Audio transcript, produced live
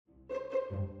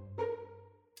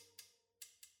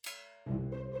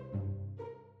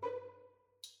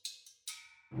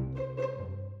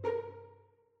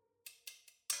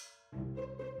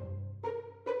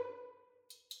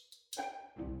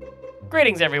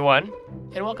Greetings, everyone,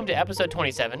 and welcome to episode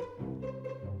 27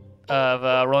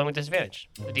 of Rolling with Disadvantage,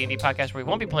 the D&D podcast where we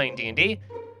won't be playing D&D,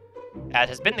 as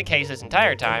has been the case this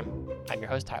entire time. I'm your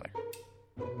host, Tyler.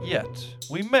 Yet,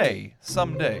 we may,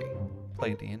 someday,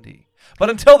 play D&D. But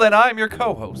until then, I'm your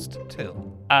co-host,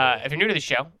 Till. If you're new to the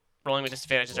show, Rolling with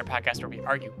Disadvantage is our podcast where we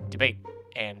argue, debate,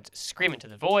 and scream into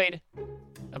the void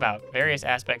about various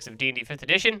aspects of D&D 5th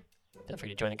edition. Feel free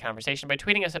to join the conversation by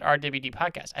tweeting us at RWD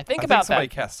Podcast. I think somebody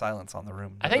cast silence on the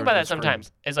room. I think about that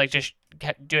sometimes. Is like just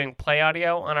doing play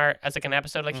audio on our as like an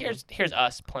episode. Like here's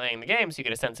us playing the game, so you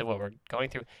get a sense of what we're going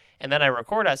through, and then I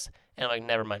record us, and I'm like,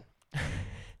 never mind.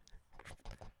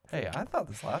 Hey, I thought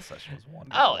this last session was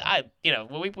wonderful. Oh,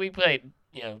 we played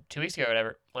 2 weeks ago or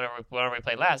whatever. Whenever we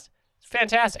played last, it's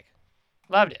fantastic.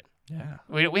 Loved it. Yeah.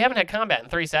 We haven't had combat in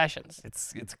 3 sessions.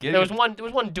 It's getting. There was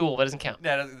one duel, but it doesn't count.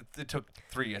 Yeah, it took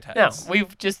 3 attempts. No,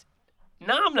 we've just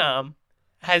Nom Nom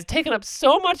has taken up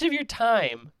so much of your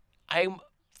time. I'm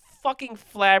fucking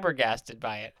flabbergasted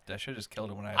by it. I should have just killed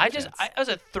it when I had a chance. I was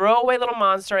a throwaway little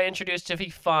monster I introduced to be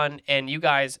fun, and you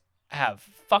guys have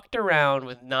fucked around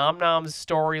with Nom Nom's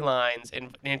storylines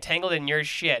and entangled in your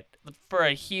shit for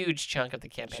a huge chunk of the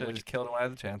campaign. Should have just killed it when I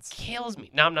had the chance. Kills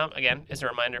me. Nom Nom, again, as a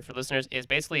reminder for listeners, is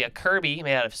basically a Kirby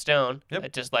made out of stone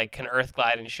that just like can earth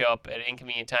glide and show up at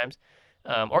inconvenient times,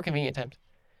 or convenient times,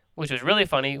 which was really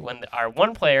funny when our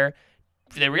one player,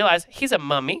 they realized he's a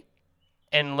mummy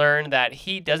and learned that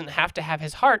he doesn't have to have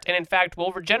his heart, and in fact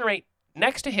will regenerate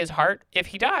next to his heart if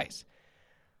he dies.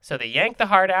 So they yank the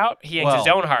heart out. He yanked his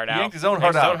own heart out. He yanked his own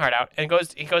heart out. And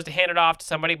he goes to hand it off to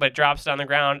somebody, but it drops it on the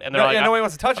ground. And they're like, nobody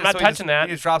wants to touch it. I'm not touching that.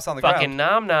 He just drops on the fucking ground.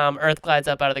 Nom Nom earth glides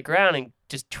up out of the ground and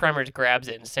just tremors, grabs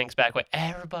it, and sinks back away.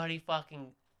 Everybody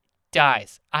fucking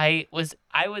dies. I was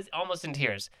almost in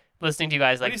tears listening to you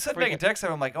guys. Like, when you said make a dex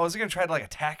save, I'm like, oh, is he gonna try to like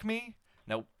attack me?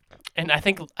 Nope. And I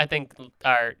think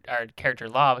our character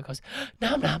Law goes,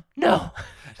 Nom Nom, no.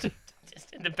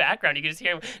 Just in the background, you can just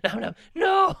hear him,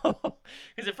 no.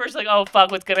 Because at first, like, oh, fuck,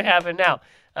 what's going to happen now?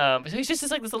 So he's just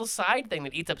like this little side thing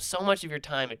that eats up so much of your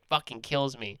time, it fucking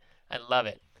kills me. I love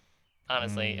it.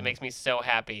 Honestly, it makes me so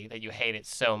happy that you hate it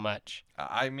so much.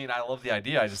 I mean, I love the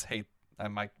idea. I just hate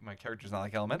my character's not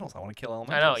like elementals. I want to kill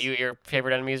elementals. I know. Your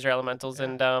favorite enemies are elementals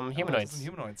and humanoids. And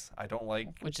humanoids. I don't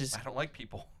like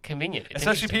people. Convenient. It's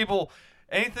especially people,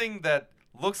 anything that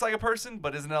looks like a person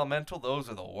but isn't elemental, those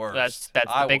are the worst. That's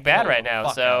the big bad right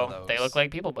now. So they look like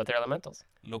people, but they're elementals.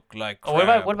 Look like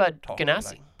crab. Oh, what about Genasi?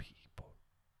 Like people.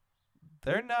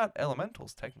 They're not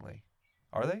elementals technically,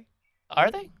 are they? Are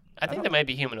they? I think they might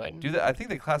be humanoid. I think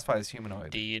they classify as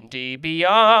humanoid. D&D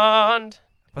Beyond.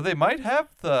 But they might have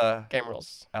the game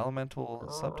rules. Elemental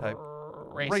subtype.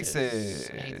 Races.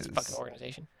 I hate this fucking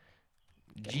organization.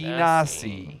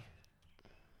 Genasi.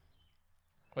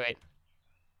 Wait.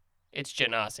 It's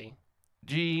Genasi.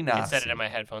 Genasi. I said it in my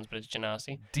headphones, but it's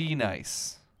Genasi.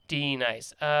 D-nice.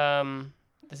 D-nice.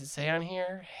 Does it say on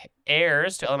here?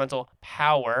 Heirs to elemental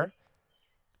power.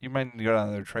 You might need to go down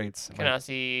to their traits.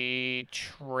 Genasi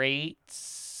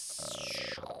traits.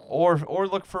 Or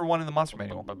look for one in the monster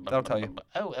manual. That'll tell you.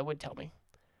 Oh, that would tell me.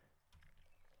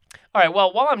 All right,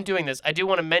 well, while I'm doing this, I do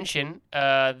want to mention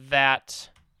that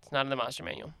it's not in the monster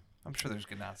manual. I'm sure there's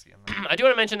Genasi in there. I do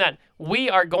want to mention that we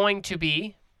are going to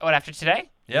be, after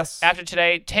today? Yes. After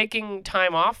today, taking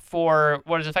time off for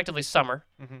what is effectively summer.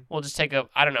 Mm-hmm. We'll just take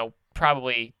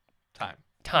probably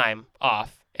time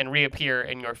off and reappear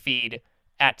in your feed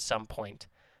at some point.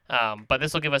 But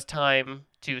this will give us time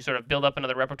to sort of build up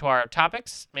another repertoire of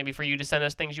topics, maybe for you to send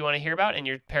us things you want to hear about in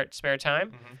your spare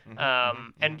time.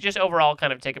 And just overall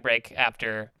kind of take a break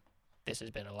after this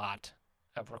has been a lot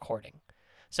of recording.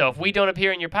 So if we don't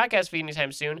appear in your podcast feed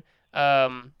anytime soon,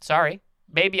 sorry.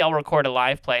 Maybe I'll record a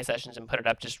live play sessions and put it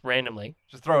up just randomly.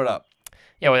 Just throw it up.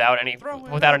 Yeah, without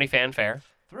any fanfare.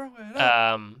 Throw it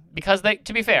up. Because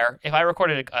to be fair, if I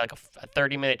recorded a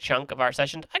 30-minute chunk of our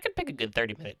sessions, I could pick a good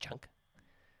 30-minute chunk.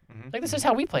 Like, this is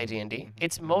how we play D&D.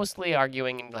 It's mostly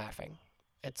arguing and laughing.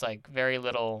 It's like very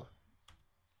little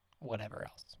whatever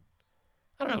else.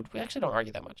 I don't know. We actually don't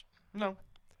argue that much. No.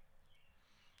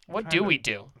 What do we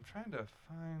do? I'm trying to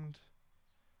find...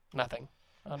 Nothing,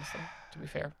 honestly, to be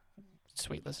fair.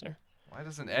 Sweet listener. Why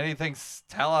doesn't anything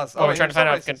tell us? We're trying to find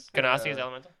out if Genasi is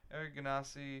elemental? Eric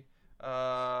Genasi.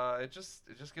 It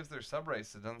just gives their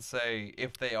subrace. It doesn't say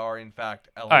if they are, in fact,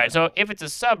 elemental. All right, so if it's a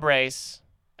subrace...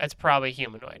 That's probably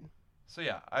humanoid. So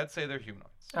yeah, I'd say they're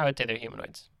humanoids. I would say they're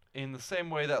humanoids. In the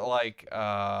same way that like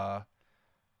a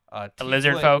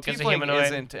lizard folk is a humanoid.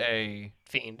 Isn't a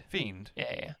fiend. Fiend.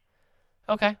 Yeah.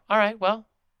 Okay. All right. Well,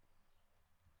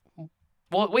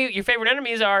 Well, your favorite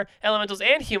enemies are elementals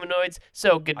and humanoids.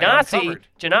 So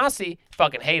Genasi,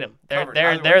 fucking hate them.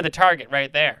 They're the target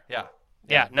right there. Yeah.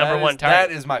 Yeah, number one target.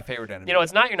 That is my favorite enemy. You know,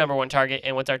 it's not your number one target,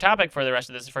 and what's our topic for the rest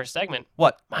of this first segment?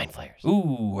 What? Mind Flayers.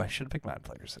 Ooh, I should have picked Mind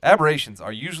Flayers. Aberrations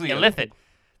are usually Illithid.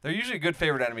 They're usually a good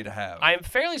favorite enemy to have. I am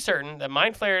fairly certain that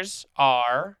Mind Flayers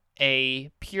are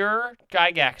a pure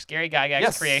Gary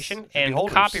Gygax creation and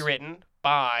copywritten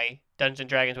by Dungeons &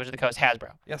 Dragons Wizards of the Coast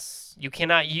Hasbro. Yes. You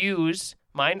cannot use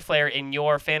Mind Flayer in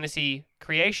your fantasy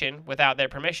creation without their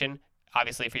permission.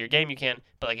 Obviously, for your game you can,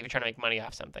 but like if you're trying to make money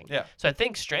off something. Yeah. So I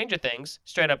think Stranger Things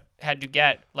straight up had to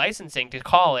get licensing to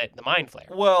call it the Mind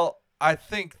Flayer. Well, I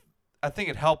think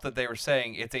it helped that they were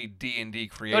saying it's a D&D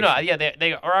creation. No, yeah,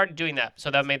 they are already doing that,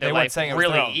 so that made their life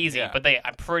really easy. Yeah. But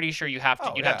I'm pretty sure you have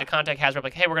to have to contact Hasbro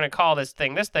like, hey, we're gonna call this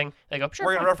thing. They go, sure.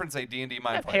 We're gonna reference a D&D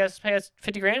Mind Flayer. Pay us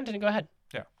 $50,000 and go ahead.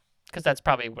 Yeah. Because that's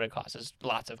probably what it costs, is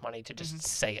lots of money to just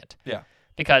say it. Yeah.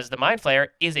 Because the Mind Flayer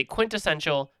is a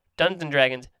quintessential Dungeons &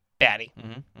 Dragons baddie.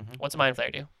 What's a Mind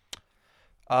Flayer do?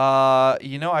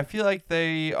 I feel like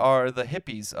they are the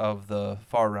hippies of the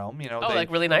Far Realm. They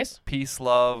like really nice? Peace,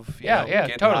 love,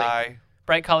 get totally. high.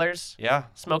 Bright colors. Yeah.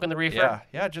 Smoking the reefer.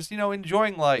 Yeah, just,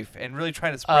 enjoying life and really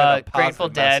trying to spread a positive Grateful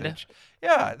Dead. message.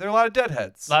 Yeah, there are a lot of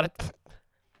deadheads.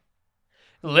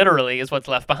 Literally is what's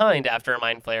left behind after a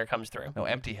Mind Flayer comes through. No,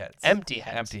 empty heads. Empty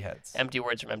heads. Empty heads. Empty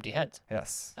words from empty heads.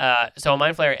 Yes. So a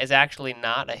Mind Flayer is actually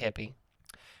not a hippie.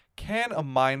 Can a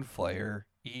Mind Flayer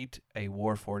eat a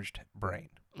Warforged brain?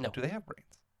 No. Do they have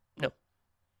brains? No.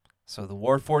 So the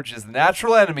Warforged is the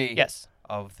natural enemy. Yes.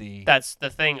 Of the. That's the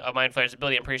thing of Mind Flayer's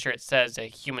ability. I'm pretty sure it says a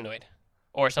humanoid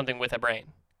or something with a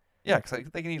brain. Yeah, because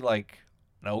they can eat like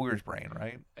an ogre's brain,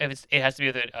 right? It has to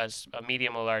be with a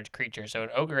medium or large creature. So an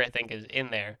ogre, I think, is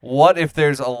in there. What if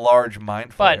there's a large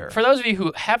Mind Flayer? But for those of you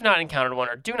who have not encountered one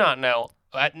or do not know,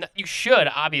 you should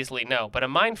obviously know. But a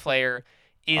Mind Flayer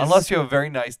is, unless you have a very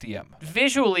nice DM.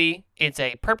 Visually, it's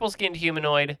a purple-skinned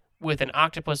humanoid with an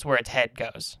octopus where its head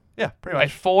goes. Yeah, pretty much.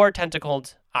 A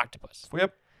 4-tentacled octopus.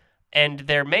 Yep. And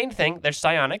their main thing, they're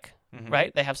psionic,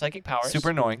 right? They have psychic powers. Super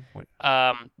annoying.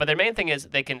 But their main thing is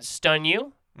they can stun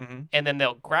you, and then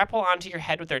they'll grapple onto your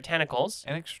head with their tentacles.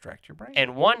 And extract your brain.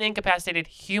 And one incapacitated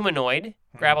humanoid,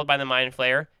 grappled by the Mind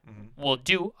Flayer, will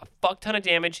do a fuck ton of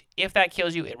damage. If that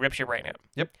kills you, it rips your brain out.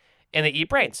 Yep. And they eat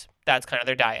brains. That's kind of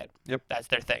their diet. Yep. That's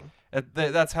their thing.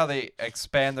 That's how they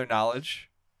expand their knowledge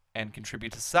and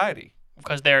contribute to society.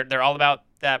 Because they're all about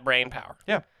that brain power.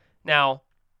 Yeah. Now,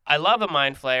 I love a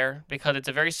Mind Flayer because it's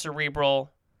a very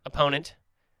cerebral opponent.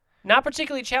 Not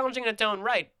particularly challenging in its own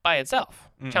right by itself.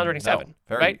 Challenge rating 7.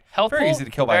 Right? Health very pool, easy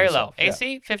to kill by very yourself. low. Yeah.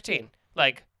 AC, 15.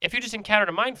 Like, if you just encountered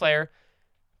a Mind Flayer,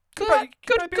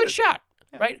 good shot.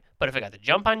 Yeah. Right? But if it got the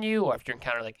jump on you, or if you're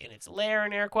encountered like in its lair,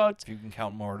 in air quotes. If you can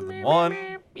count more than one.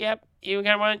 Yep.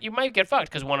 You might get fucked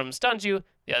because one of them stuns you,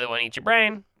 the other one eats your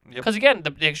brain. Because again,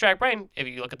 the extract brain, if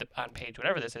you look at on page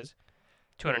whatever this is,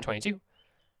 222.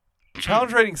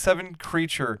 Challenge rating 7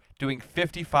 creature doing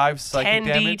 55 psychic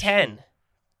damage. 10d10.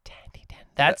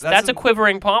 That's a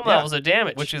quivering palm levels of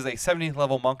damage. Which is a 17th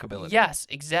level monk ability. Yes,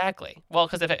 exactly. Well,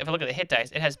 because if I look at the hit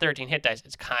dice, it has 13 hit dice.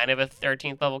 It's kind of a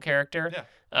 13th level character.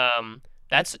 Yeah.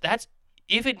 That's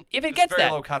if it gets very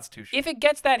that low constitution. If it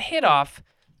gets that hit off,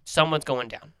 someone's going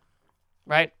down,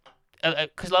 right?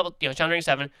 Because level challenge rating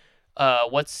 7.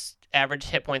 What's average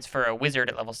hit points for a wizard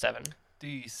at level 7?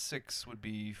 D6 would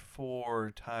be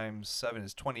 4 times 7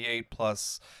 is 28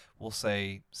 plus, we'll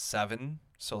say 7,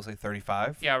 so we'll say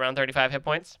 35. Yeah, around 35 hit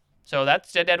points. So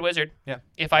that's a dead wizard. Yeah.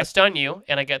 If I stun you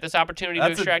and I get this opportunity to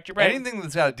extract your brain. Anything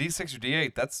that's got a D6 or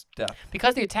D8, that's death.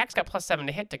 Because the attack's got +7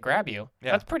 to hit to grab you.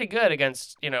 Yeah. That's pretty good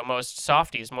against, most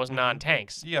softies, most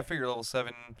non-tanks. Yeah, I figure level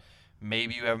 7,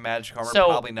 maybe you have magic armor, so,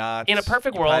 probably not. In a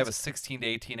perfect world, I have a 16 to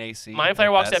 18 AC. Mind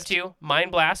Flayer walks up to you,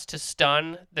 Mind Blast to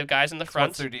stun the guys in the front.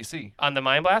 What's their DC? On the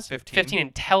Mind Blast? 15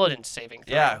 intelligence saving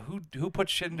throw. Yeah, who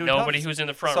puts shit into nobody who's in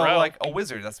the front row. So like a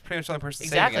wizard, that's pretty much the only person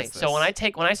saving against this. So when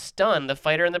I stun the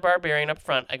fighter and the barbarian up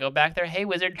front, I go back there, hey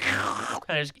wizard,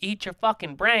 and I just eat your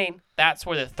fucking brain. That's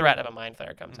where the threat of a Mind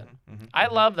Flayer comes in. I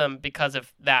love them because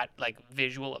of that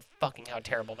visual of fucking how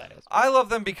terrible that is. I love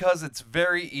them because it's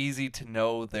very easy to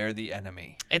know they're the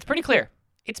enemy. It's pretty clear.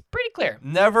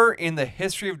 Never in the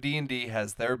history of D&D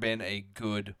has there been a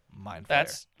good Mind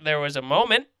Flayer. There was a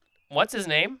moment. What's his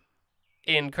name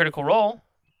in Critical Role?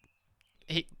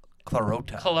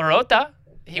 Clarota.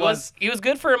 He was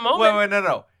good for a moment. Wait,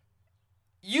 no.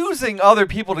 Using other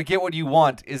people to get what you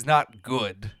want is not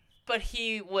good. But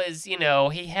he was,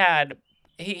 he had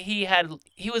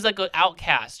he was like an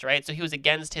outcast, right? So he was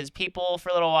against his people for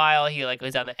a little while. He like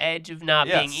was on the edge of not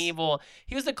being evil.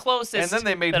 He was the closest. And then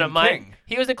they made him king.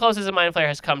 He was the closest a mind flayer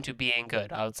has come to being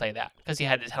good. I would say that because he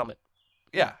had his helmet.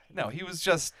 Yeah, no, he was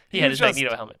just he had his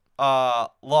Magneto helmet.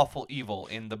 Lawful evil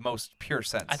in the most pure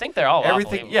sense. I think they're all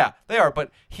lawful evil. Yeah, they are.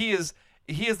 But he is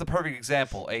the perfect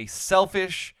example. A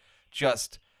selfish,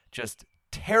 just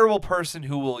terrible person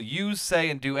who will use, say,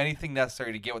 and do anything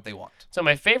necessary to get what they want. So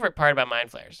my favorite part about mind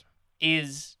flayers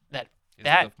is the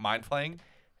mind flaying.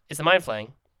 It's the mind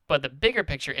flaying, but the bigger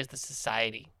picture is the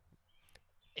society.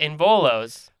 In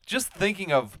Volos, just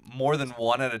thinking of more than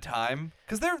one at a time,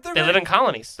 because they live in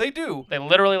colonies. They do. They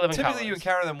literally live in colonies. Typically, you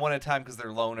encounter them one at a time because they're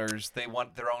loners. They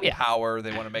want their own power.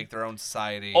 They want to make their own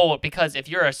society. Oh, because if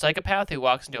you're a psychopath who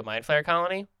walks into a mind flayer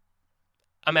colony,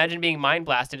 imagine being mind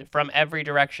blasted from every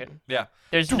direction. Yeah.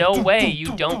 There's no way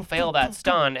you don't fail that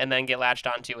stun and then get latched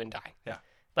onto and die. Yeah.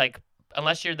 Like,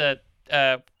 unless you're the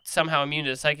somehow immune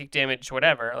to psychic damage,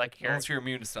 whatever. Like unless you're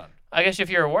immune to stun. I guess if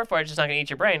you're a Warforged, it's just not going to eat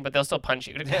your brain, but they'll still punch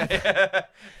you.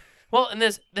 Well, and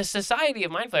the society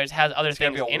of mind flayers has other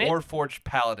things in it. Warforged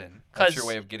paladin. That's your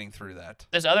way of getting through that.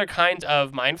 There's other kinds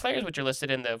of mind flayers, which are listed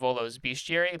in the Volos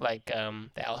bestiary, like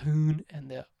the Alhun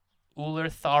and the Uller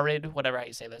Thorid, whatever how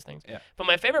you say those things. Yeah. But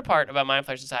my favorite part about Mind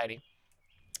Flayer Society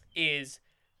is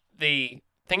the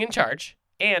thing in charge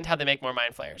and how they make more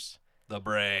Mind Flayers. The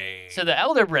brain. So the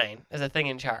Elder Brain is a thing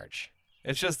in charge.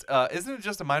 It's just, isn't it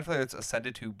just a Mind Flayer that's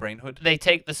ascended to brainhood? They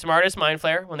take the smartest Mind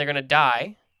Flayer when they're going to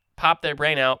die, pop their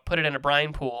brain out, put it in a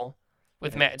brine pool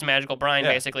with it's magical brine,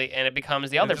 basically, and it becomes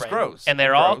the Elder Brain. Grows. And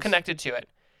they're all connected to it.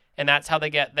 And that's how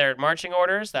they get their marching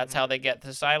orders. That's how they get the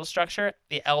societal structure,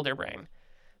 the Elder Brain.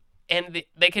 And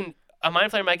a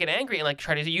Mind Flayer might get angry and like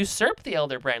try to usurp the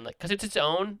Elder Brain, like because it's its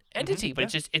own entity, but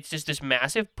it's just this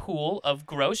massive pool of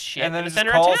gross shit. And then in the it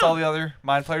center just calls of town. all the other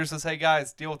Mind Flayers and say,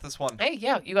 "Guys, deal with this one." Hey,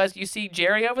 yeah, you guys, you see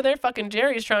Jerry over there? Fucking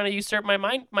Jerry is trying to usurp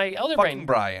my Elder Brain.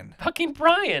 Brian. Fucking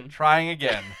Brian. Trying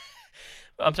again.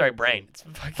 I'm sorry, Brain. It's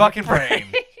fucking Brain.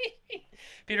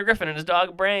 Peter Griffin and his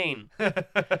dog Brain.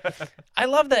 I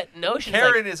love that notion.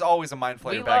 Karen is always a Mind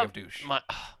Flayer bag of douche. Are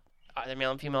there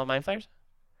male and female Mind Flayers?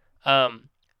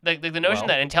 The notion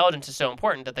that intelligence is so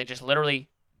important that they just literally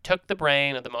took the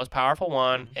brain of the most powerful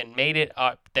one and made it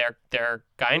their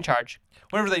guy in charge.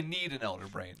 Whenever they need an Elder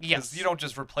Brain. Yes. You don't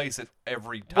just replace it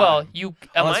every time. Well,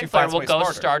 a Mind Flayer will go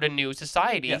start a new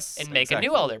society and make a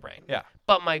new Elder Brain. Yeah.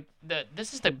 But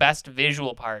this is the best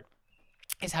visual part,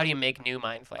 is how do you make new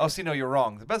Mind Flayers? Oh, see, no, you're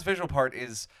wrong. The best visual part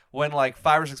is when like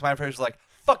 5 or 6 Mind Flayers are like,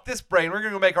 fuck this brain, we're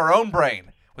going to go make our own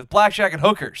brain with blackjack and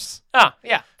hookers. Ah,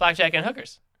 yeah, blackjack and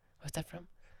hookers. What's that from?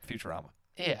 Futurama.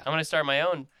 Yeah, I'm going to start my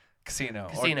own casino.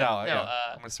 I'm going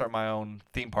to start my own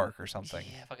theme park or something.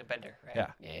 Yeah, fucking Bender, right?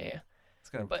 Yeah. It's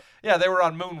gonna. They were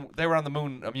on the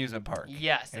Moon amusement park.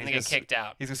 Yes, and they get kicked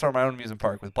out. He's gonna start my own amusement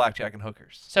park with blackjack and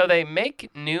hookers. So they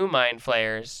make new Mind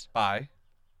Flayers. By.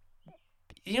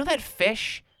 You know that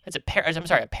fish? It's a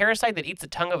parasite that eats the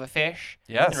tongue of a fish.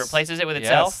 Yes. And replaces it with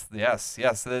itself. Yes.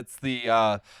 That's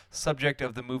the subject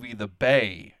of the movie The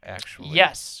Bay, actually.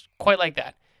 Yes, quite like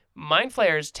that. Mind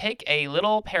Flayers take a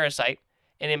little parasite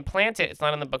and implant it. It's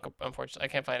not in the book, unfortunately. I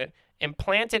can't find it.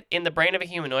 Implant it in the brain of a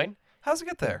humanoid. How's it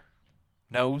get there?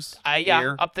 Nose,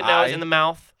 ear, up the nose, in the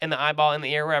mouth, in the eyeball, in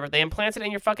the ear, wherever. They implant it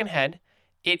in your fucking head.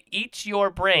 It eats your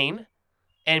brain,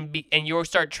 and you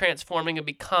start transforming and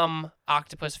become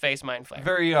octopus face Mind Flayer.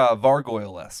 Very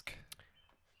Vargoyle-esque.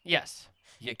 Yes.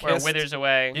 You kissed, where it withers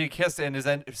away. You kiss, and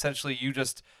essentially you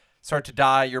just start to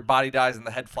die. Your body dies, and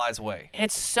the head flies away. And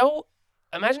it's so.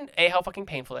 Imagine how fucking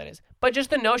painful that is. But just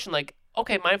the notion, like,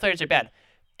 okay, Mind Flayers are bad.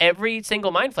 Every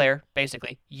single Mind Flayer,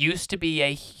 basically, used to be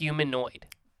a humanoid.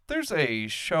 There's a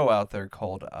show out there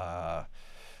called, I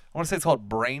want to say it's called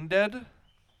Brain Dead. Is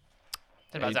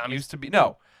it about zombies? Used to be,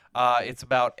 no. It's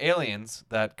about aliens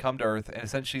that come to Earth, and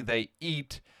essentially they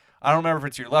eat, I don't remember if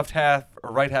it's your left half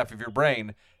or right half of your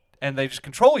brain, and they just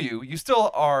control you. You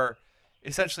still are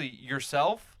essentially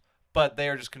yourself, but they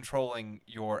are just controlling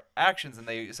your actions, and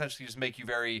they essentially just make you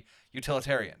very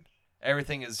utilitarian.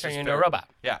 Everything is turn just you into a robot.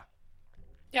 Yeah.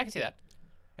 Yeah, I can see that.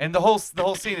 And the whole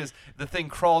scene is the thing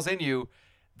crawls in you,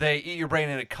 they eat your brain,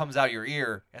 and it comes out your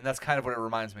ear, and that's kind of what it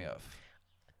reminds me of.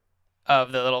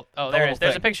 Of the little... Oh, there it is.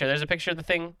 There's a picture. There's a picture of the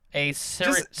thing. A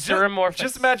Ceremorphous.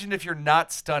 Just imagine if you're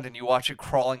not stunned and you watch it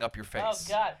crawling up your face.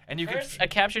 Oh, God. And you a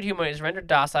captured humanoid is rendered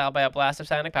docile by a blast of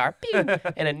psionic power,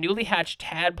 and a newly hatched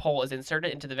tadpole is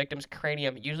inserted into the victim's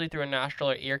cranium, usually through a nostril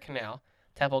or ear canal.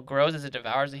 Tadpole grows as it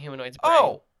devours the humanoid's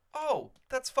brain. Oh,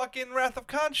 that's fucking Wrath of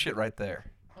Khan shit right there.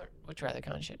 Which Wrath of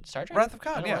Khan shit? Star Trek? Wrath of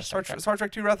Khan, yeah. Star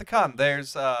Trek 2 Wrath of Khan.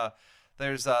 There's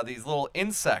these little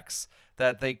insects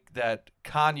that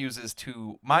Khan uses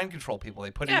to mind control people.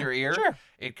 They put it in your ear. Sure.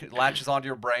 It latches onto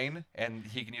your brain, and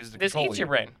he can use it to This control eats your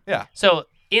brain. Yeah. So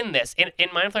in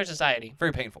Mind Flayer Society,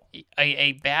 Very painful.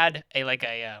 a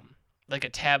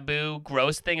taboo,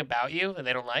 gross thing about you that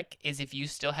they don't like is if you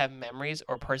still have memories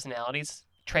or personalities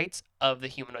traits of the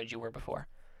humanoid you were before.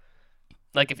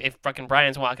 Like if fucking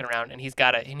Brian's walking around and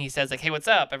he says like, hey, what's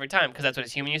up every time, because that's what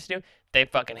his human used to do. They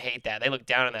fucking hate that. They look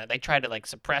down on that. They try to like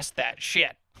suppress that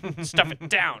shit, stuff it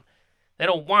down. They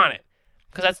don't want it,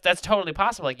 because that's totally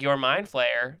possible. Like your Mind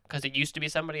Flayer, because it used to be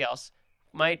somebody else,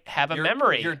 might have a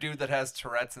memory. You're a dude that has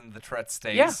Tourette's and the Tourette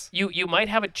stays. Yeah, you might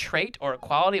have a trait or a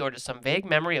quality or just some vague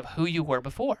memory of who you were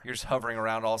before. You're just hovering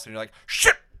around all of a sudden, you're like,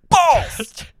 shit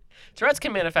balls! Tourette's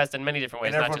can manifest in many different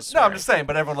ways, not just No, swearing. I'm just saying,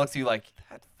 but everyone looks at you like,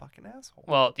 that fucking asshole.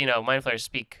 Well, Mind Flayers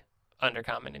speak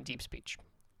undercommon and deep speech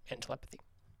and telepathy.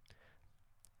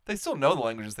 They still know the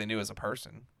languages they knew as a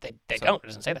person. They don't. It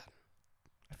doesn't say that.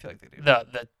 I feel like they do.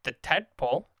 The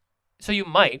tadpole. So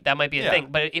that might be a thing.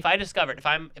 But if I'm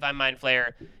Mind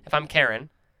Flayer, if I'm Karen,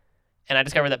 and I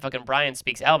discover that fucking Brian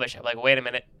speaks Elvish, I'm like, wait a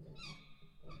minute,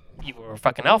 you were a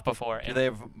fucking elf before. Do they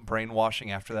have brainwashing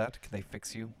after that? Can they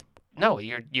fix you? No,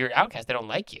 you're outcast. They don't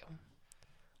like you.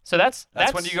 So that's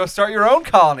when you go start your own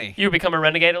colony. You become a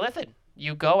renegade Illithid.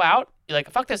 You go out. You're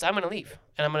like, fuck this. I'm gonna leave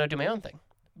and I'm gonna do my own thing.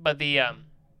 But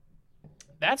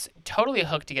that's totally a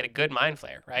hook to get a good Mind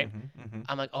Flayer, right?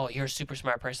 I'm like, oh, you're a super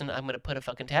smart person. I'm gonna put a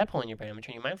fucking tadpole in your brain. I'm gonna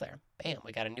turn you Mind Flayer. Bam,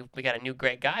 we got a new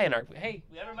great guy in our. Hey,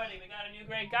 everybody, we got a new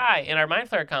great guy in our Mind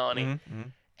Flayer colony.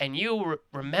 And you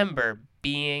remember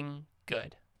being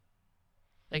good.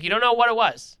 Like you don't know what it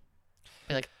was.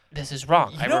 Be like, this is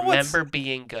wrong. I remember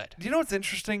being good. Do you know what's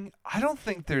interesting? I don't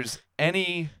think there's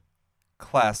any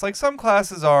class. Like some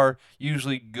classes are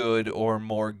usually good or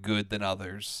more good than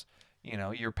others.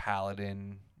 Your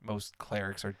paladin, most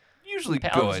clerics are usually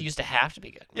Paladins good. Used to have to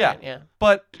be good. Yeah. Right? Yeah.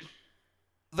 But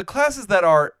the classes that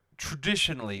are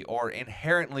traditionally or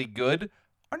inherently good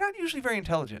are not usually very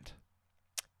intelligent.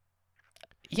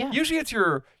 Yeah. Usually it's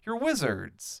your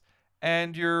wizards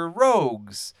and your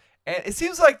rogues. And it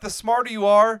seems like the smarter you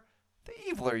are, the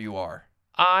eviler you are.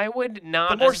 I would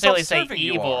not necessarily say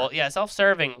evil. Yeah,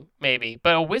 self-serving maybe.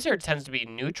 But a wizard tends to be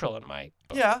neutral in my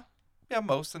book. Yeah,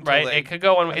 most. Right? It could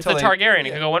go one way. It's the Targaryen.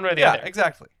 It could go one way or the other. Yeah,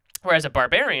 exactly. Whereas a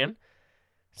barbarian,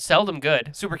 seldom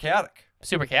good. Super chaotic.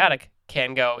 Super chaotic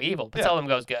can go evil, but seldom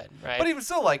goes good, right? But even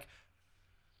still, like,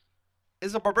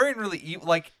 is a barbarian really evil?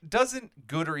 Like, doesn't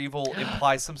good or evil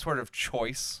imply some sort of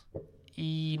choice?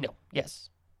 No. Yes.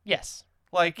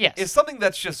 Like, yes. Is something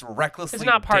that's just recklessly it's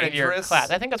not part dangerous? of your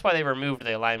class. I think that's why they removed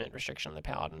the alignment restriction on the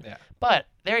paladin. Yeah. But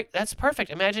that's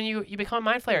perfect. Imagine you become a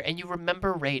Mind Flayer and you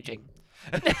remember raging.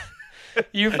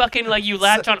 You fucking you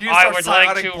latch on. I would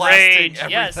like to rage.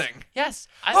 Everything. Yes.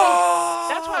 That's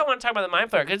why I want to talk about the Mind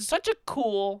Flayer, because it's such a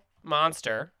cool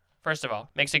monster. First of all,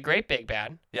 makes a great big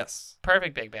bad. Yes.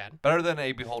 Perfect big bad. Better than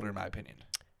a beholder, in my opinion.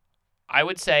 I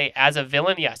would say as a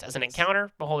villain, yes. As an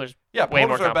encounter, beholders way more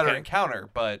beholders are a better encounter,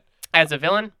 but as a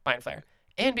villain, Mind Flayer.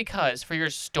 And because for your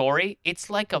story, it's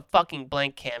like a fucking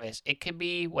blank canvas. It could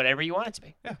be whatever you want it to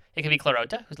be. Yeah. It could be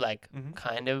Clarota, who's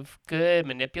kind of good,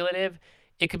 manipulative.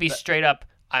 It could be straight up,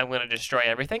 I'm going to destroy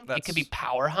everything. It could be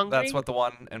power hungry. That's what the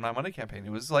one in my money campaign. It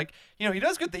was like, he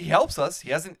does good. He helps us. He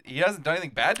hasn't done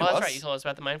anything bad to us. That's right. You told us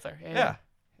about the Mind Flayer. Yeah.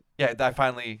 I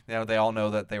finally, they all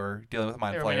know that they were dealing with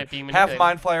Mind Flayer. Half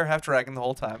Mind Flayer, half dragon the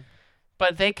whole time.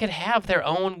 But they could have their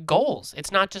own goals.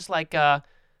 It's not just like a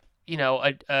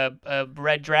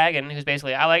red dragon who's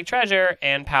basically, I like treasure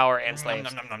and power and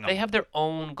slaves. They have their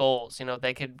own goals.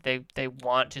 They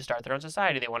want to start their own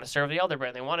society. They want to serve the Elder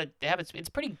Brand. They want to have it's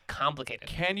pretty complicated.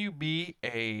 Can you be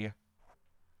a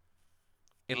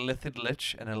Illithid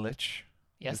Lich and a Lich?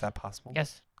 Yes. Is that possible?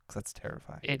 Yes. Because that's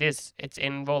terrifying. It is. It's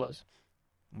in Volos.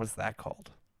 What's that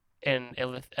called?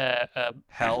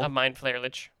 Hell? A Mind Flayer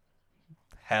Lich.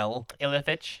 Hell?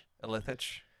 Illithich.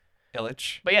 Illich.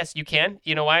 But yes, you can.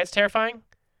 You know why it's terrifying?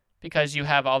 Because you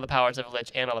have all the powers of a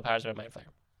Lich and all the powers of a Mind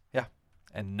Flayer. Yeah.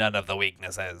 And none of the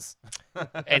weaknesses.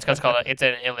 It's it's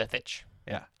an Illithich.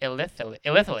 Yeah.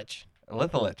 Illithilich.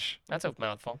 Illithilich. That's a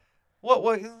mouthful. What?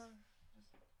 Oh,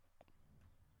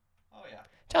 yeah.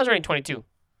 Town's rating 22.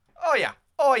 Oh, yeah.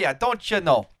 Don't you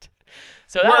know?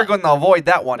 So we're going to avoid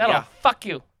that one. That'll fuck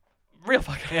you. Real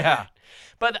fucking. Yeah.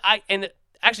 But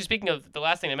actually, speaking of the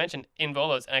last thing I mentioned in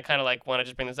Volos, and I kind of want to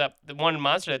just bring this up. The one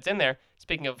monster that's in there,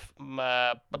 speaking of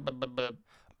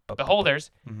beholders,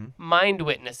 mind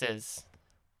witnesses.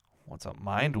 What's a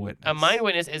mind witness? A mind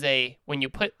witness is when you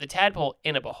put the tadpole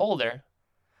in a beholder.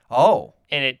 Oh.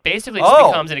 And it basically just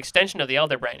becomes an extension of the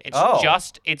Elder Brain. It's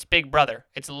just its big brother.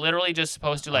 It's literally just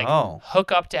supposed to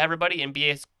hook up to everybody and be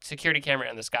a security camera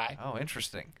in the sky. Oh,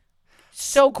 interesting.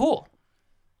 So cool.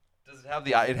 Does it have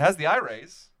it has the eye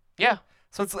rays? Yeah.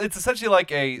 So it's essentially like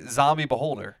a zombie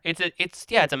beholder. It's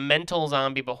a mental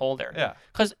zombie beholder. Yeah.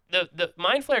 Because the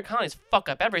Mind Flayer colonies fuck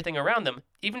up everything around them,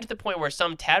 even to the point where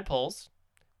some tadpoles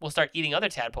will start eating other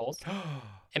tadpoles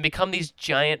and become these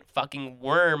giant fucking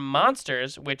worm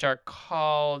monsters, which are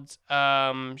called what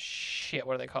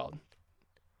are they called?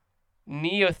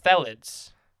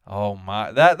 Neothelids. Oh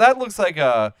my, that looks like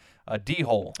a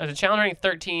D-hole. There's a Challenge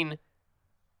 13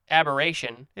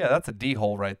 aberration. Yeah, that's a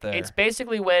D-hole right there. It's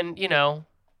basically when,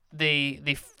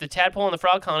 the tadpole in the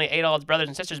frog colony ate all its brothers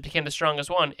and sisters, became the strongest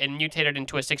one, and mutated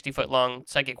into a 60-foot-long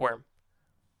psychic worm.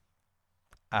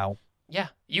 Ow. Yeah.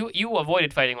 You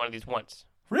avoided fighting one of these once.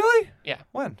 Really? Yeah.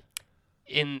 When?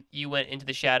 You went into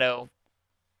the shadow.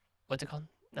 What's it called?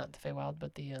 Not the Feywild,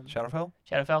 but the Shadowfell.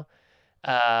 Shadowfell.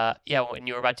 When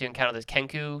you were about to encounter this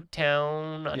Kenku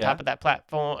town on top of that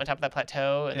platform, on top of that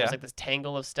plateau, and there's like this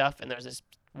tangle of stuff, and there's this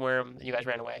worm, and you guys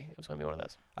ran away. It was going to be one of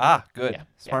those. Ah, good. Yeah,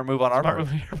 Smart move on our part.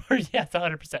 Yeah, it's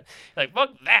 100%. Like, fuck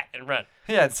that, and run.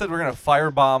 Yeah, it said we're going to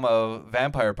firebomb a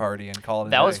vampire party and call it a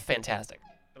day. That was fantastic.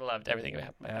 I loved everything that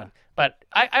happened. Yeah. But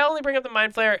I only bring up the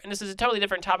Mind Flayer, and this is a totally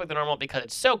different topic than normal because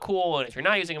it's so cool, and if you're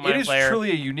not using a Mind Flayer... It is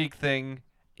truly a unique thing,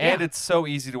 and it's so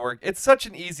easy to work. It's such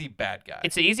an easy bad guy.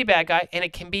 It's an easy bad guy, and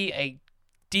it can be a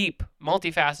deep,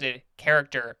 multifaceted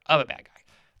character of a bad guy.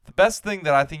 The best thing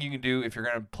that I think you can do if you're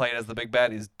going to play it as the big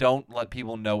bad is don't let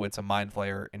people know it's a Mind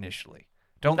Flayer initially.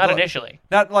 Initially.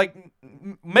 Not like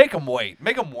make them wait.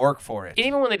 Make them work for it. And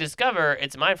even when they discover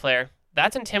it's a Mind Flayer,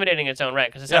 that's intimidating in its own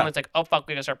right because suddenly it's like, oh fuck,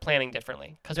 we gotta start planning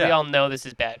differently because we all know this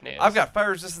is bad news. I've got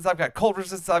fire resistance. I've got cold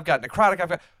resistance. I've got necrotic. I've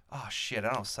got shit. I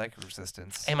don't have psychic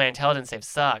resistance. And my intelligence save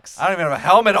sucks. I don't even have a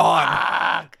helmet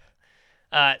on.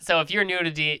 Fuck. So if you're new to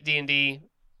D&D,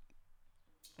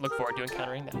 look forward to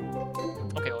encountering that.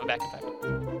 Okay, we'll be back in 5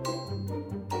 minutes.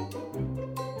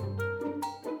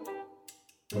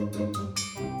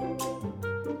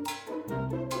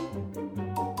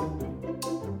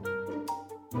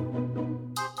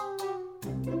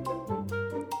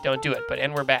 Don't do it,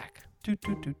 and we're back. Okay,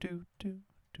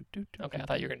 I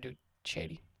thought you were going to do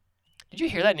Shady. Did you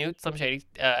hear that new Slim Shady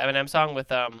Eminem song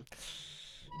with,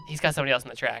 he's got somebody else on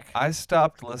the track. I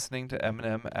stopped listening to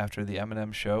Eminem after the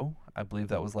Eminem show. I believe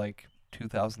that was like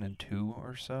 2002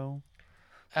 or so.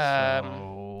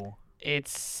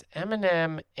 It's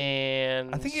Eminem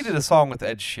and... I think he did a song with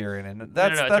Ed Sheeran, and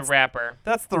that's it's a rapper.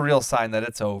 That's the real sign that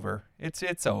it's over.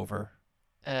 It's over.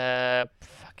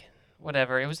 Fucking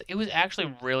whatever. It was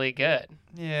actually really good.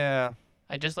 Yeah.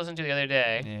 I just listened to it the other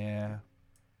day. Yeah.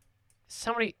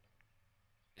 Somebody...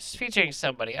 featuring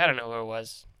somebody. I don't know who it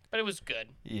was, but it was good.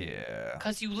 Yeah.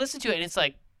 Because you listen to it, and it's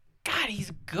like, God,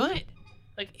 he's good.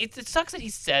 Like, it sucks that he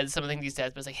says some of the things he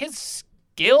says, but it's like his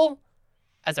skill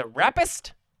as a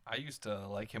rapist... I used to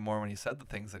like him more when he said the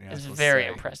things that he was supposed to say. It's very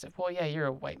impressive. Well, yeah, you're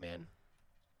a white man.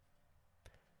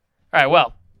 All right,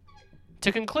 well,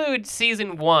 to conclude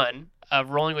season 1 of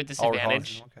Rolling with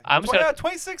Disadvantage, I'm just gonna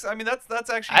 26. I mean, that's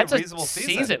actually a reasonable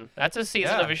season. That's a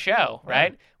season of a show,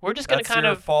 right? We're just gonna kind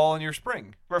of fall and your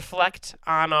spring reflect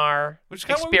on our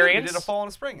experience. We did a fall and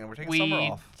a spring, and we're taking summer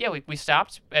off. Yeah, we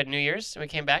stopped at New Year's and we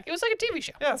came back. It was like a TV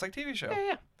show. Yeah, it's like a TV show.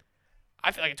 Yeah.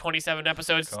 I feel like a 27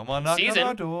 episodes Come on, knock season. on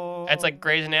our door. That's like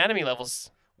Grey's Anatomy levels.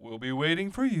 We'll be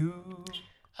waiting for you.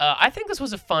 I think this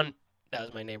was a fun... That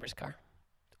was my neighbor's car.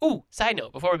 Ooh, side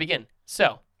note, before we begin.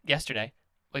 So, yesterday,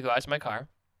 we go out to my car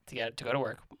to go to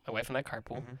work. My wife and I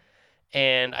carpool. Mm-hmm.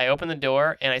 And I open the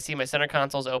door, and I see my center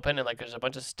console's open, and like there's a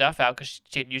bunch of stuff out because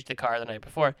she had used the car the night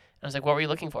before. And I was like, what were you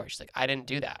looking for? She's like, I didn't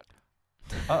do that.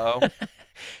 Uh-oh.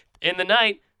 In the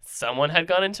night, someone had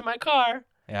gone into my car.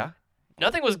 Yeah?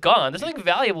 Nothing was gone. There's nothing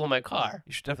valuable in my car.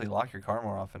 You should definitely lock your car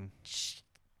more often.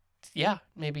 Yeah,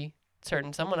 maybe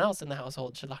someone else in the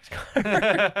household should lock the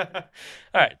car.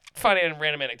 All right, funny and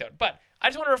random anecdote. But I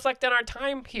just want to reflect on our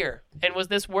time here. And was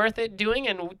this worth it doing?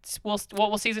 And what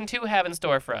will season 2 have in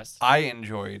store for us? I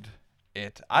enjoyed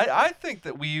it. I think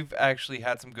that we've actually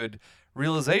had some good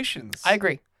realizations. I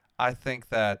agree. I think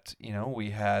that, we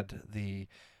had the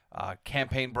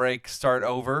campaign break start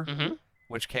over. Mm-hmm.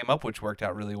 Which came up, which worked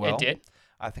out really well. It did.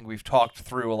 I think we've talked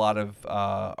through a lot of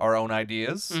our own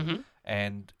ideas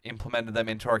and implemented them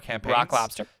into our campaigns. Rock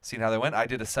Lobster. Seen how they went. I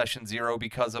did a session 0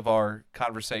 because of our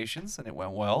conversations, and it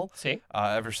went well. See?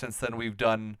 Ever since then, we've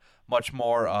done much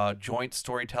more joint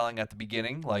storytelling at the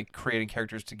beginning, like creating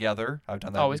characters together. I've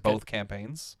done that in both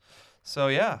campaigns. So,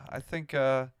 yeah, I think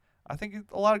I think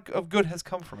a lot of good has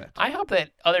come from it. I hope that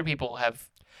other people have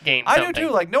gained I something. do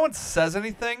too. Like, no one says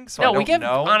anything, so I No, don't we give,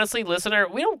 know. honestly, listener,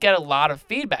 we don't get a lot of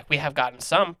feedback. We have gotten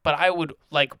some, but I would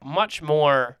like much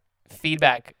more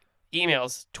feedback,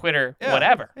 emails, Twitter,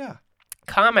 whatever. Yeah.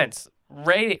 Comments,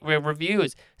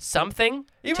 reviews, something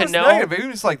Even to if it's know. negative, even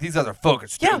if it's like, these others are fucking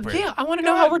stupid. Yeah, I want to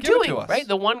know how we're give it doing, to us. right?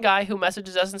 The one guy who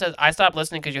messages us and says, I stopped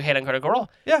listening because you hate Uncritical Role.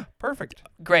 Yeah, perfect.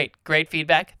 Great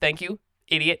feedback. Thank you,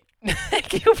 idiot.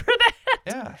 Thank you for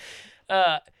that.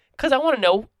 Yeah. Because I want to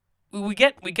know, we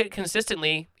get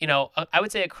consistently, I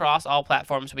would say across all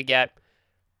platforms we get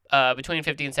between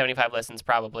 50 and 75 listens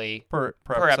probably Per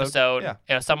episode.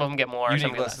 Yeah. Some of them get more, Unique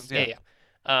some get listens, less.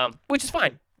 yeah. Which is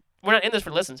fine. We're not in this for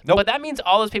listens. Nope. But that means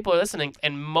all those people are listening,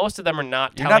 and most of them are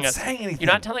not You're telling not us. saying anything.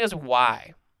 You're not telling us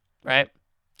why, right?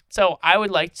 So I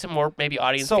would like some more maybe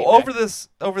audience So feedback.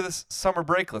 over this summer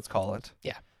break, let's call it.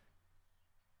 Yeah.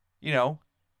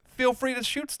 Feel free to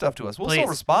shoot stuff to us. We'll Please. still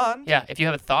respond. Yeah, if you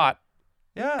have a thought,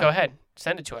 Yeah. go ahead.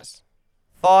 Send it to us.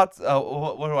 Thoughts.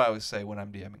 What do I always say when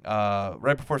I'm DMing?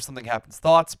 Right before something happens.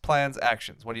 Thoughts, plans,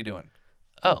 actions. What are you doing?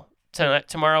 Oh,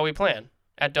 tomorrow we plan.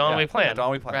 At dawn we plan. At dawn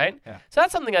we plan. Right? Yeah. So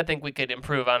that's something I think we could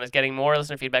improve on, is getting more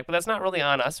listener feedback, but that's not really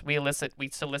on us. We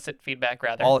solicit feedback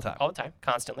rather. All the time. All the time.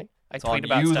 Constantly. I It's tweet on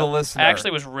about you, stuff. the listener. I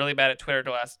actually was really bad at Twitter the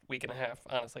last week and a half,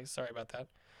 honestly. Sorry about that.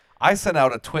 I sent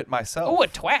out a twit myself. Oh, a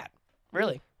twat.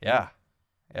 Really? Yeah.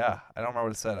 Yeah. I don't remember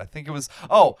what it said. I think it was.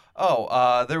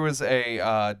 There was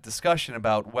a discussion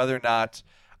about whether or not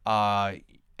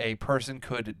a person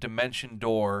could dimension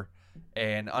door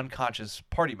an unconscious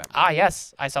party member. Ah,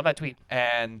 yes. I saw that tweet.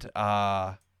 And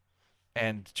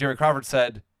Jerry Crawford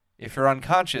said, if you're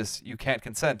unconscious, you can't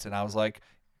consent. And I was like,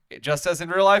 just as in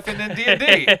real life and in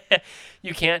D&D.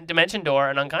 You can't dimension door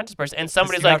an unconscious person. And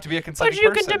somebody's you like, have to be a consenting but you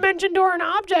person. can dimension door an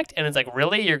object. And it's like,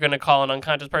 really? You're going to call an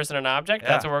unconscious person an object?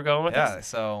 That's Yeah. what we're going with Yeah, this?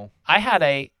 so I had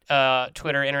a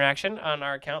Twitter interaction on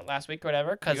our account last week or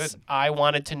whatever, because Good. I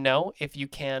wanted to know if you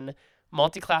can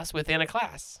multi-class within a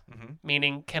class. Mhm.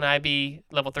 Meaning, can I be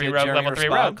level 3 Did rogue, Jeremy level 3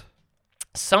 respond? rogue?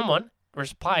 Someone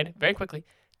replied very quickly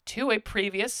to a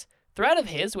previous thread of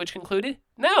his, which concluded,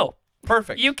 no,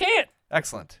 Perfect. you can't.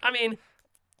 Excellent. I mean,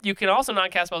 you can also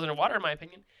not cast spells underwater, in my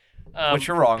opinion. Which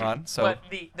you're wrong on. So But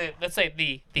let's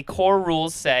say the core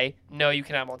rules say, no, you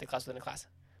cannot multi-class within a class,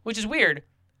 which is weird.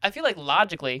 I feel like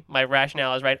logically my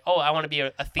rationale is right. Oh, I want to be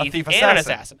a thief and an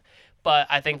assassin. But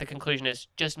I think the conclusion is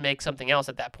just make something else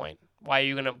at that point. Why are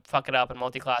you going to fuck it up and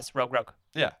multi-class rogue?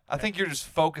 yeah, I think you're just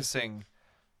focusing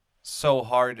so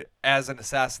hard as an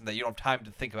assassin that you don't have time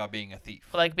to think about being a thief.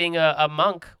 Like being a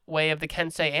monk, way of the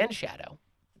Kensei and Shadow,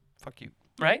 Fuck you.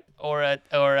 right? Or a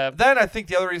Then I think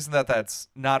the other reason that that's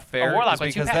not fair warlock is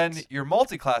with two because then packs. you're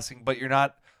multi-classing, but you're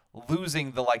not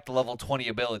losing the level 20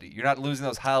 ability. You're not losing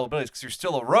those high level abilities because you're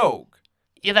still a rogue.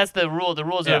 yeah, that's the rule. The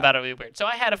rules Yeah. are about it weird. So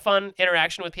I had a fun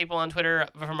interaction with people on Twitter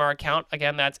from our account.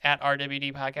 Again, that's at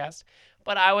RWD Podcast.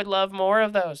 But I would love more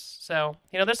of those. So,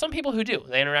 there's some people who do.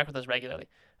 They interact with us regularly.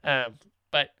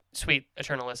 But sweet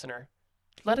eternal listener,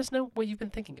 let us know what you've been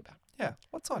thinking about. Yeah.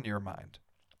 What's on your mind?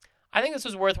 I think this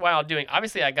was worthwhile doing.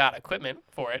 Obviously, I got equipment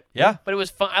for it, Yeah. but it was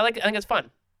fun. I think it's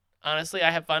fun. Honestly, I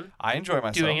have fun I enjoy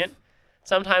myself. doing it.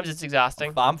 Sometimes it's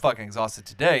exhausting. I'm fucking exhausted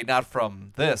today, not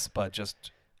from this, but just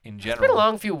in It's general. been a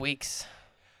long few weeks.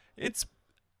 It's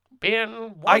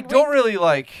Been I one don't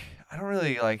week.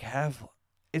 really have.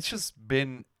 It's just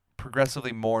been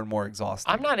progressively more and more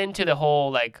exhausting. I'm not into the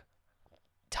whole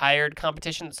tired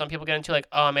competition that some people get into. Like,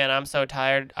 oh man, I'm so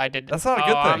tired. That's not a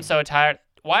good I'm thing. so tired.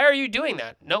 Why are you doing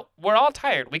that? No, we're all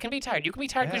tired. We can be tired. You can be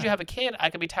tired because Yeah. you have a kid. I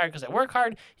can be tired because I work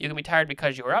hard. You can be tired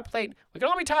because you were up late. We can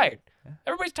all be tired.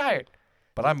 Everybody's tired.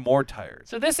 But I'm more tired.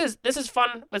 So this is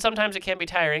fun, but sometimes it can be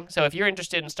tiring. So if you're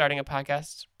interested in starting a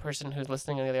podcast, person who's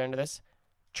listening on the other end of this,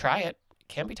 try it. It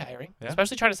can be tiring, Yeah.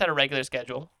 especially trying to set a regular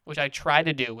schedule, which I try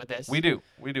to do with this. We do.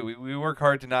 We work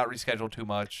hard to not reschedule too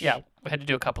much. Yeah, we had to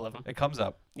do a couple of them. It comes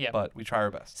up. Yeah. But we try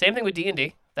our best. Same thing with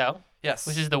D&D, though, Yes.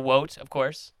 which is the WOT, of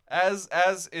course. as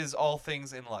is all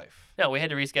things in life. No, we had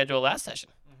to reschedule last session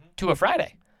Mm-hmm. to a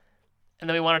Friday. And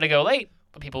then we wanted to go late,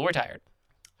 but people were tired.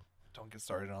 Don't get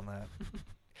started on that.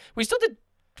 We still did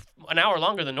an hour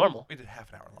longer than normal. We did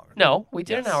half an hour longer. No, we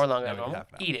did Yes. an hour longer No, than we did normal. half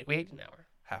an hour. Eat it. We ate an hour,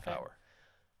 Half Okay. hour.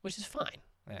 which is fine.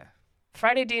 Yeah.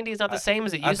 Friday D&D is not the same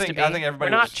as it I used to think- be. I think everybody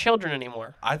We're not was- children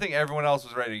anymore. I think everyone else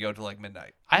was ready to go to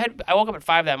midnight. I woke up at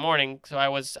 5 that morning, so I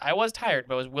was tired,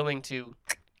 but I was willing to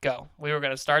go. We were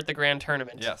going to start the grand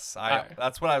tournament. Yes, Alright.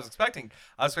 that's what I was expecting.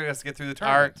 I was expecting us to get through the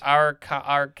Our tournament.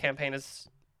 our campaign is,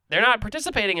 they're not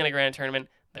participating in a grand tournament.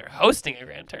 They're hosting a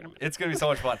grand tournament. It's gonna be so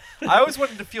much fun. I always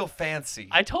wanted to feel fancy.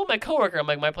 I told my coworker, I'm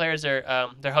like, my players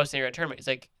are they're hosting a grand tournament. He's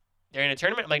like, They're in a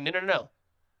tournament? I'm like, no.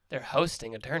 They're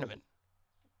hosting a tournament.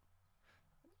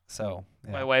 So,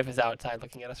 yeah. My wife is outside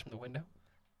looking at us from the window.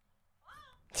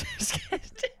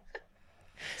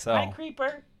 So. Hi,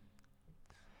 creeper.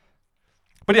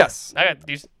 But yes.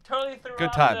 You totally threw Good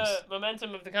off times. the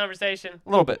momentum of the conversation. A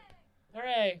little bit.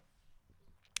 Hooray.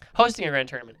 Hosting a grand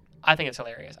tournament. I think it's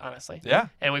hilarious, honestly. Yeah.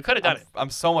 And we could have done it. I'm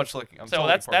so much looking. So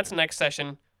that's next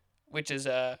session, which is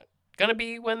gonna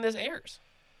be when this airs.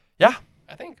 Yeah.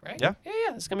 I think, right? Yeah.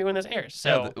 Yeah. This is gonna be when this airs.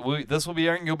 So this will be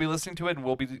airing. You'll be listening to it, and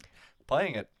we'll be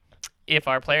playing it. If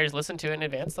our players listen to it in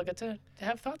advance, they'll get to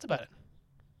have thoughts about it.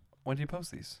 When do you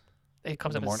post these? It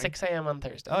comes up at 6 a.m. on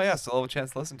Thursday. Oh yeah, so they'll have a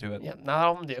chance to listen to it. Yeah, not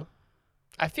all of them do.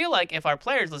 I feel like if our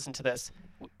players listen to this,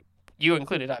 you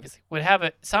included, obviously, would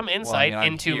have some insight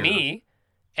into me,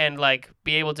 and like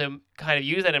be able to kind of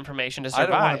use that information to survive.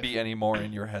 I don't want to be any more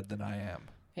in your head than I am.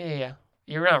 Yeah.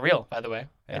 You're not real, by the way.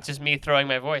 Yeah. It's just me throwing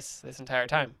my voice this entire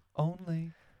time.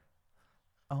 Only.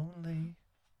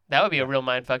 That would be a real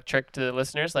mindfuck trick to the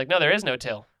listeners. Like, no, there is no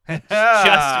Till. It's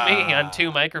just me on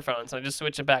 2 microphones. I just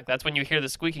switch it back. That's when you hear the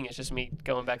squeaking. It's just me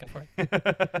going back and forth.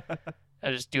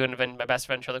 I'm just doing my best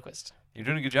ventriloquist. You're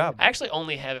doing a good job. I actually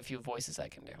only have a few voices I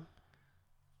can do.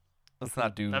 Let's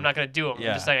not do. I'm not going to do them. Yeah.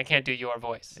 I'm just saying I can't do your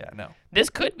voice. Yeah, no. This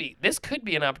could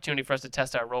be an opportunity for us to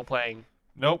test our role playing.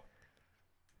 Nope.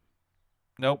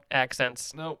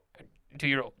 Accents. Nope. To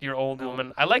your old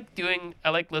woman. I like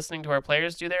listening to our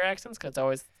players do their accents because it's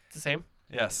always the same.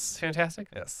 Yes. It's fantastic.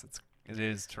 Yes, it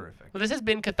is terrific. Well, this has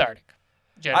been cathartic.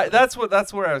 Generally. That's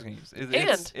where I was going to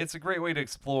use. It's a great way to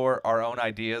explore our own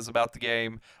ideas about the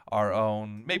game, our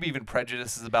own maybe even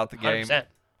prejudices about the game. 100%.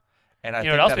 And I You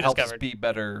know think what else that we helps us discovered? be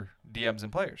better DMs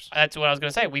and players. That's what I was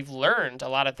going to say. We've learned a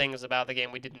lot of things about the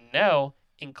game we didn't know,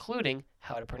 including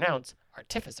how to pronounce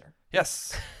Artificer.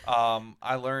 Yes.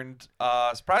 I learned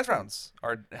surprise rounds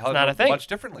are held not a thing. much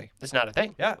differently. It's not a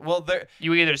thing. Yeah. Well,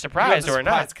 You either you surprise have the or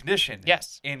not. surprise condition.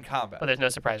 Yes. In combat. But there's no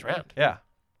surprise round. Yeah.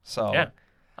 So. Yeah.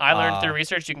 I learned through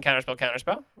research you can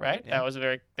counterspell, right? Yeah. That was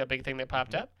a big thing that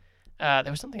popped up.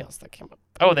 There was something else that came up.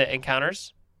 Oh, the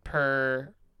encounters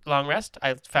per long rest.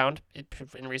 I found it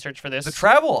in research for this. The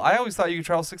travel. I always thought you could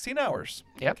travel 16 hours.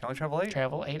 Yep. You can only travel 8.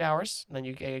 Travel 8 hours, and then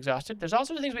you get exhausted. There's all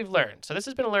sorts of things we've learned. So this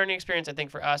has been a learning experience, I think,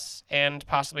 for us and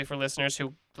possibly for listeners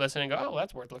who listen and go, oh,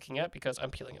 that's worth looking at because I'm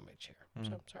peeling in my chair.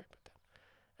 So I'm sorry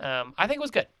about that. I think it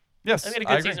was good. Yes. I think we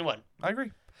had a good season 1. I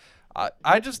agree.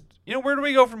 I just, where do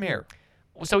we go from here?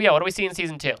 So, yeah, what do we see in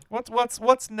Season 2?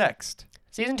 What's next?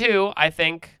 Season 2, I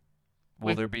think...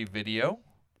 Will there be video?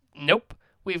 Nope.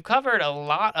 We've covered a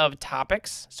lot of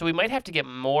topics, so we might have to get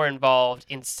more involved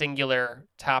in singular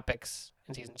topics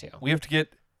in Season 2. We have to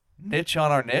get niche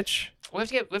on our niche? We have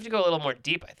to go a little more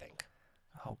deep, I think.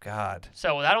 Oh, God.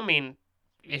 So that'll mean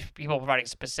if people providing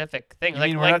specific things. You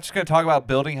mean we're not just going to talk about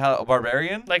building a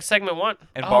barbarian? Like segment 1.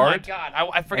 And oh bard? My God.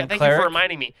 I forgot. And Thank cleric? you for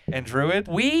reminding me. And druid?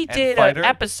 We and did fighter? an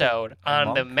episode on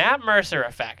monk? the Matt Mercer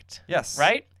effect. Yes.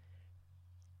 Right?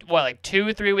 What, like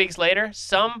 2-3 weeks later,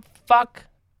 some fuck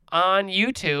on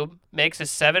YouTube makes a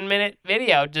 7-minute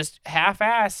video, just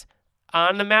half-ass,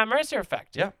 on the Matt Mercer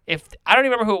effect. Yeah. I don't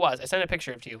even remember who it was. I sent a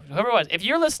picture of to you. Whoever it was. If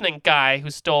you're listening, guy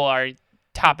who stole our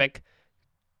topic,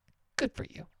 good for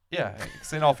you. Yeah.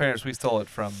 Because in all fairness, we stole it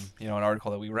from an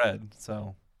article that we read.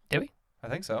 So. Did we? I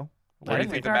think so. I Where do you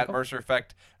didn't think read the the Matt article. Mercer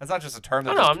effect? That's not just a term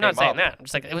that No, just I'm not came saying up. that. I'm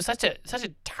just like, it was such a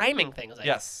timing thing. It was like,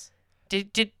 Yes.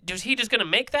 Was he just gonna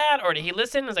make that, or did he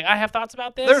listen? It's like, I have thoughts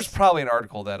about this. There's probably an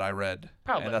article that I read.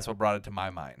 Probably. And that's what brought it to my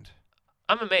mind.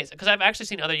 I'm amazed because I've actually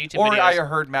seen other YouTube Or videos I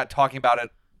heard Matt talking about it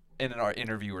in an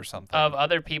interview or something. of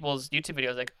other people's YouTube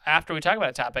videos. Like after we talk about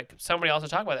a topic, somebody else will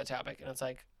talk about that topic, and it's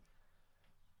like,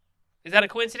 is that a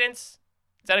coincidence?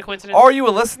 Is that a coincidence? Are you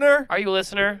a listener? Are you a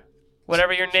listener?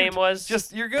 Whatever your name was.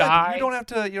 You're good. Guy. You don't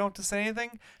have to say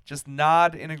anything. Just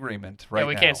nod in agreement right now.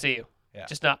 Yeah, we can't see you. Yeah.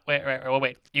 Just not. Wait.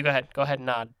 You go ahead. Go ahead and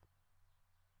nod.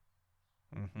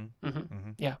 Mm-hmm. Mm-hmm.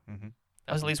 Mm-hmm. Yeah. Mm-hmm.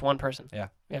 That was at least one person. Yeah.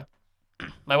 Yeah.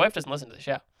 My wife doesn't listen to the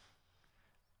show. And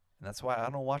that's why I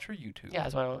don't watch her YouTube. Yeah,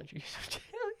 that's why I don't want you.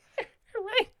 You're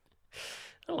right.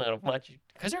 I don't want to watch you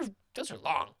because those are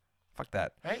long, Fuck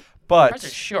that. right? But Parts are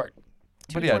short.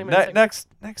 but yeah, 20-minute segments.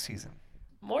 next season.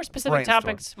 More specific Brainstorm.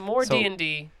 topics, more So-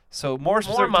 D&D, So more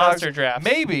specific more monster topics. drafts.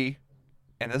 Maybe,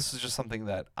 and this is just something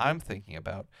that I'm thinking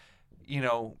about.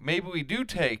 Maybe we do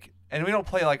take, and we don't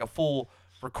play like a full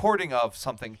recording of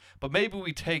something, but maybe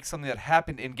we take something that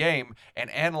happened in game and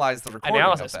analyze the recording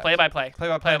Analysis, of that. play-by-play.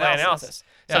 Play-by-play analysis.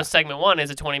 Yeah. So segment 1 is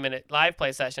a 20-minute live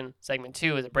play session. Segment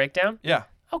 2 is a breakdown. Yeah.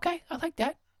 Okay, I like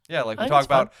that. Yeah, like we I think talk it's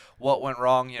fun. about what went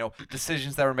wrong,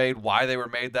 decisions that were made, why they were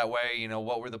made that way,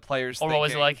 what were the players Or thinking. what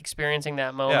was it like experiencing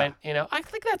that moment? I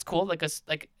think that's cool. Like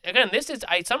again,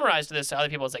 I summarized this to other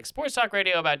people as like sports talk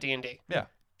radio about D&D. Yeah.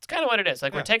 It's kind of what it is.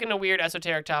 Like we're taking a weird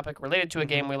esoteric topic related to a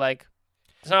game we like.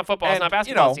 It's not football. And, it's not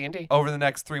basketball. It's D&D. Over the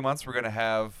next 3 months, we're gonna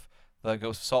have the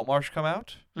Ghost of Saltmarsh come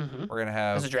out. Mm-hmm. We're gonna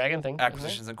have There's a dragon thing.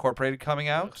 Acquisitions Incorporated coming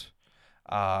out.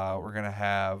 We're gonna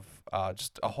have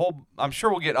just a whole. I'm sure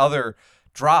we'll get other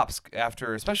drops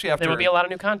especially after there will be a lot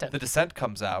of new content. The Descent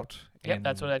comes out. Yep,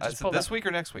 that's what I just pulled this up. week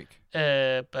or next week? But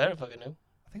I don't fucking know.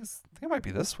 I think it might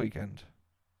be this weekend.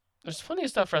 There's plenty of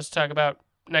stuff for us to talk about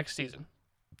next season.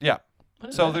 Yeah.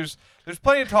 So there's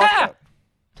plenty to talk about.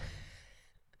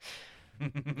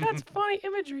 That's funny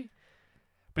imagery.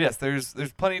 But yes, there's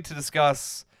plenty to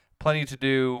discuss, plenty to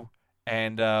do,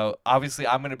 and obviously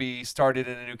I'm going to be started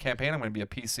in a new campaign. I'm going to be a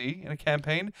PC in a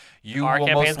campaign. Our will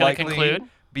campaign's most gonna likely conclude.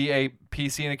 be a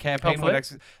PC in a campaign.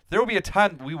 Hopefully. There will be a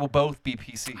time we will both be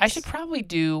PCs. I should probably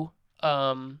do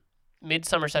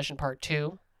Midsummer Session Part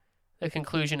 2, the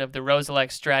conclusion of the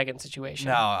Rosalex Dragon situation.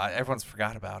 No, everyone's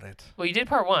forgot about it. Well, you did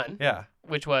Part 1. Yeah.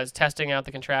 Which was testing out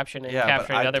the contraption and Yeah,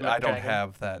 capturing but another I don't dragon.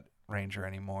 have that ranger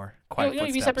anymore.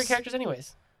 You'll be separate characters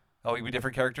anyways. Oh, you'll be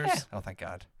different characters? Yeah. Oh, thank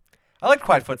God. I like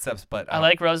Quiet Footsteps, but I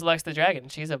like Rosalex the Dragon.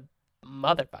 She's a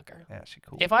motherfucker. Yeah, she's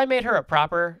cool. If I made her a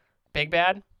proper big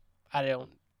bad, I don't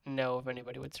know if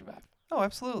anybody would survive. Oh,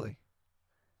 absolutely.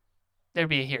 There'd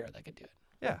be a hero that could do it.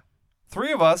 Yeah.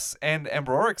 3 of us and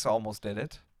Ambrorix almost did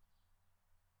it.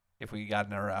 If we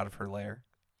got her out of her lair.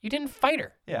 You didn't fight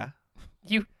her. Yeah.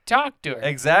 You talked to her.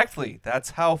 Exactly.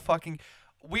 That's how fucking...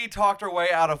 We talked our way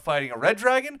out of fighting a red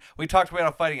dragon. We talked our way out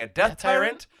of fighting a death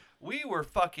tyrant. We were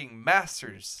fucking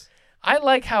masters. I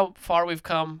like how far we've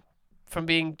come from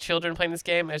being children playing this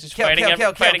game as just fighting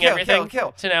everything.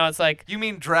 So now it's like... You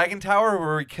mean Dragon Tower,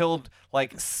 where we killed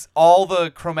like all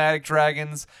the chromatic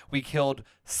dragons? We killed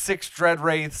 6 dread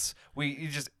wraiths.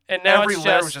 And now every it's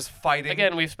lair was just fighting.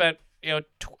 Again, we've spent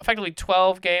effectively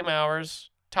 12 game hours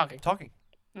talking.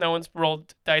 No one's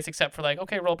rolled dice except for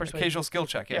roll persuasion. Occasional skill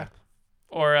check, yeah.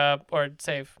 Or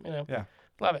save, Yeah.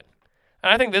 Love it.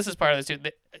 And I think this is part of this too.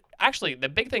 Actually, the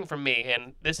big thing for me,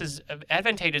 and this is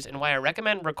advantageous and why I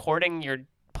recommend recording your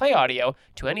play audio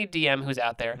to any DM who's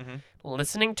out there,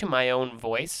 listening to my own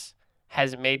voice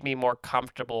has made me more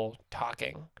comfortable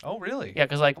talking. Oh, really? Yeah,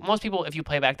 because most people, if you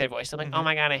play back their voice, they're like, oh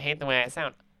my God, I hate the way I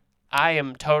sound. I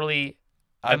am totally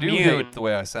I immune. do hate the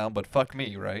way I sound, but fuck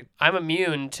me, right? I'm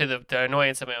immune to the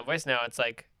annoyance of my own voice now. It's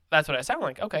like, that's what I sound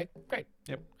like. Okay, great.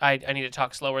 Yep. I need to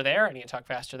talk slower there. I need to talk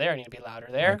faster there. I need to be louder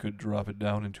there. I could drop it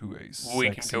down into a We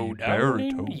can sexy go down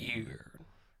baritone. in here.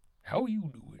 How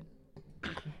you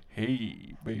doing?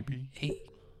 Hey, baby. Hey.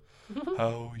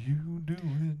 How you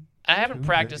doing? I haven't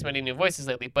practiced many new voices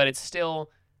lately, but it's still...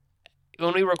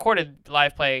 When we recorded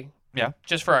live play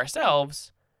just for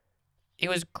ourselves, it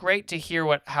was great to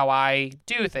hear how I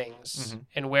do things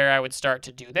and where I would start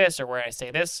to do this or where I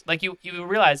say this. Like, you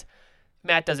realize...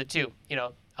 Matt does it too.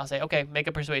 I'll say, okay, make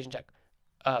a persuasion check.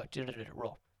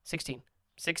 Roll. 16.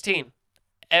 16.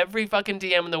 Every fucking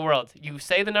DM in the world. You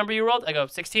say the number you rolled, I go,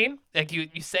 16? Like, you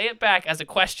say it back as a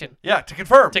question. Yeah, to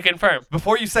confirm.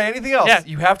 Before you say anything else,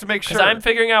 you have to make sure. Because I'm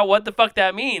figuring out what the fuck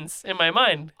that means in my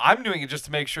mind. I'm doing it just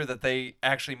to make sure that they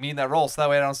actually mean that roll, so that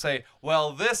way I don't say,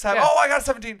 well, this happened. Oh, I got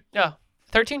 17. Yeah.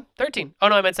 13? 13. Oh,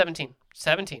 no, I meant 17.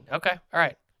 17. Okay. All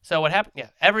right. So what happened? Yeah.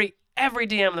 Every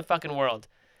DM in the fucking world.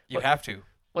 You have to.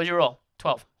 What'd you roll?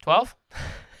 12. 12?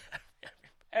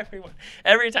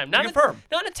 Every time. Not confirm.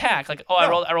 Not attack. Like, I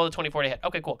rolled a 24 to hit.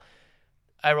 Okay, cool.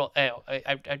 I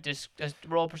just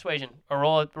roll persuasion or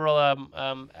roll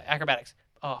acrobatics.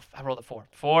 Oh, I rolled a 4.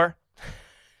 4.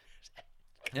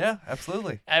 Yeah,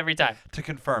 absolutely. Every time. To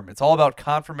confirm. It's all about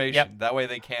confirmation. Yep. That way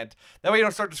you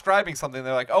don't start describing something.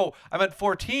 They're like, oh, I meant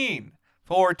 14.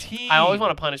 14. I always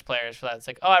want to punish players for that. It's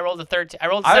like, oh, I rolled a 13. I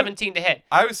rolled a 17 to hit.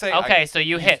 I would say... Okay, so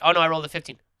you hit. Oh, no, I rolled a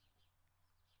 15.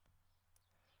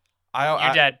 You're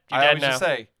dead. You're dead always now. just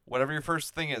say, whatever your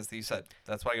first thing is that you said,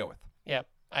 that's what I go with. Yeah.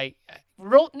 I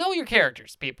know your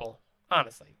characters, people.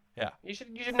 Honestly. Yeah. You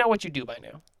should know what you do by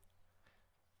now.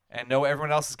 And know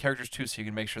everyone else's characters, too, so you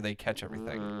can make sure they catch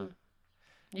everything.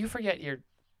 You forget your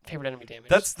favorite enemy damage.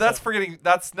 That's forgetting.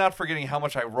 That's not forgetting how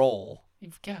much I roll.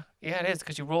 Yeah, it is,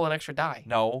 because you roll an extra die.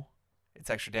 No,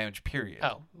 it's extra damage, period.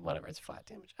 Oh, whatever. It's flat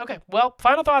damage. Okay, well,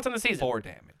 final thoughts on the season. 4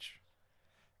 damage.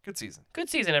 Good season.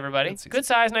 Good season, everybody. Good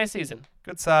size, nice season.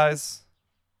 Good size.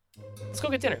 Let's go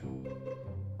get dinner.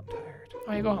 I'm tired.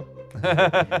 Oh, you go home.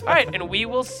 All right, and we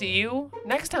will see you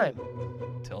next time.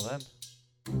 Till then.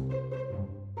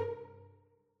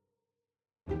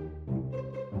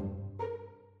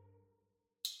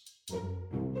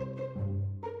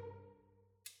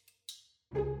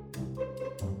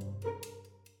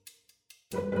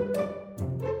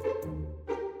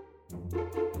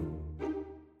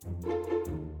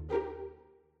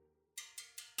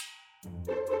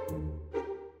 Bye.